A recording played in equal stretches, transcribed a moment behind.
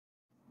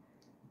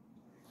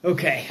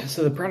Okay,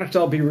 so the product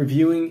I'll be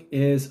reviewing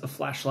is a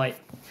flashlight.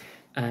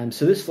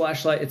 So this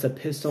flashlight, it's a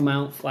pistol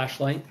mount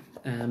flashlight.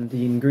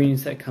 The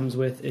ingredients that it comes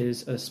with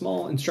is a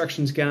small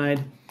instructions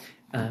guide,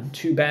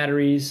 2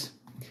 batteries,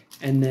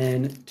 and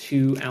then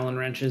 2 Allen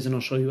wrenches, and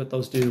I'll show you what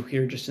those do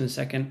here just in a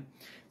second.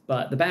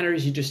 But the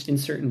batteries you just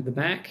insert into the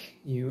back,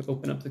 you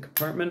open up the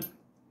compartment,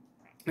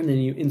 and then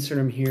you insert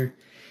them here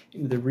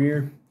into the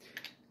rear.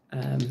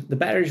 The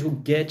batteries will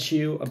get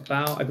you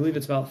about, I believe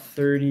it's about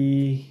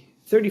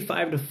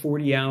 35 to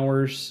 40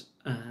 hours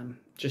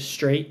just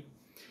straight.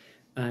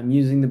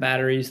 Using the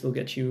batteries, they'll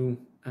get you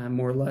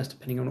more or less,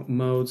 depending on what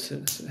modes.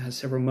 It has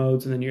several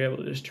modes, and then you're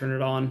able to just turn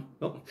it on.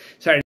 Oh,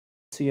 sorry.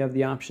 So you have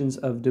the options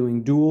of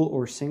doing dual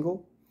or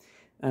single.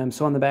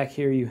 So on the back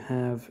here, you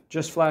have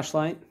just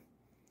flashlight.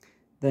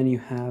 Then you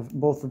have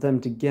both of them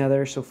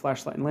together, so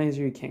flashlight and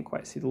laser. You can't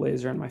quite see the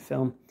laser on my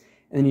film.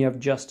 And then you have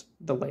just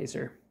the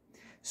laser.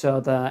 So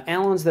the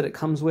Allens that it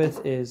comes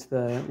with is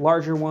the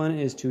larger one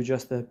is to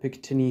adjust the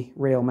Picatinny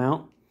rail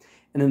mount.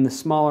 And then the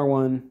smaller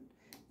one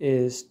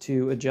is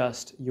to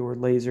adjust your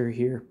laser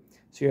here.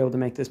 So you're able to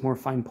make this more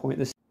fine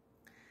point.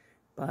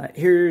 But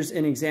here's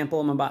an example.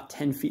 I'm about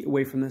 10 feet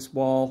away from this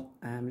wall.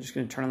 I'm just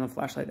going to turn on the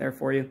flashlight there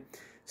for you.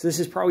 So this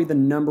is probably the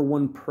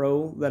 #1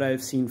 pro that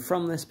I've seen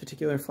from this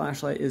particular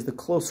flashlight. Is the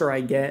closer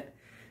I get,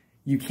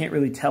 you can't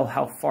really tell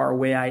how far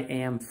away I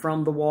am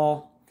from the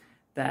wall.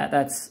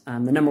 That's the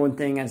 #1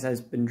 thing as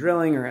I've been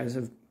drilling or as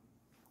I've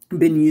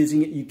been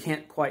using it. You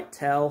can't quite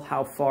tell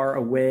how far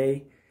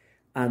away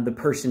the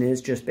person is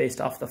just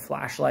based off the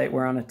flashlight,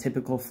 where on a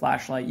typical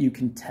flashlight you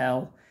can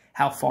tell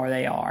how far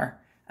they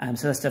are.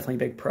 So that's definitely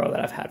a big pro that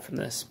I've had from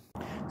this.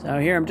 So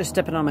here I'm just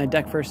stepping on my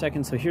deck for a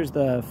second. So here's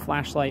the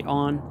flashlight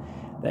on,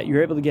 that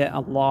you're able to get a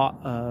lot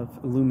of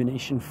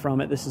illumination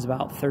from it. This is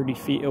about 30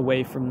 feet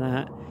away from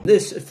that.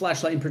 This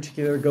flashlight in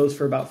particular goes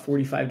for about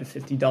 $45 to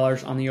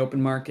 $50 on the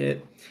open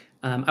market.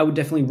 I would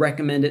definitely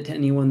recommend it to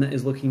anyone that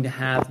is looking to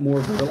have more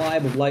of a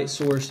reliable light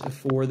source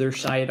for their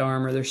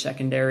sidearm or their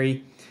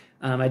secondary.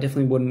 I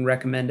definitely wouldn't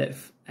recommend it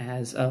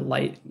as a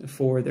light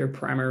for their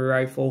primary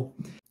rifle.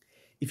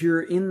 If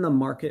you're in the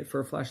market for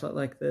a flashlight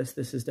like this,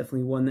 this is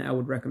definitely one that I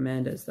would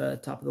recommend as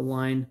the top of the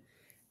line.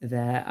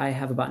 That I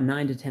have about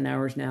 9 to 10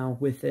 hours now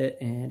with it,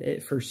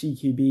 and for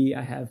CQB,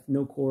 I have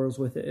no quarrels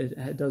with it.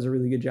 It does a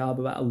really good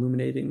job about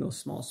illuminating those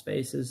small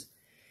spaces.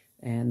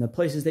 And the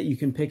places that you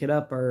can pick it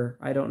up are,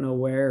 I don't know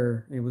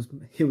where, it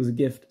was a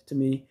gift to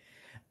me.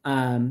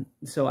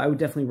 So I would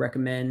definitely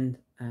recommend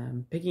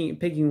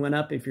picking one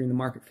up if you're in the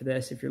market for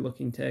this, if you're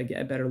looking to get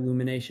a better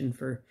illumination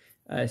for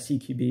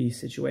CQB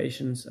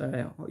situations,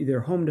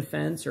 either home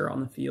defense or on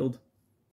the field.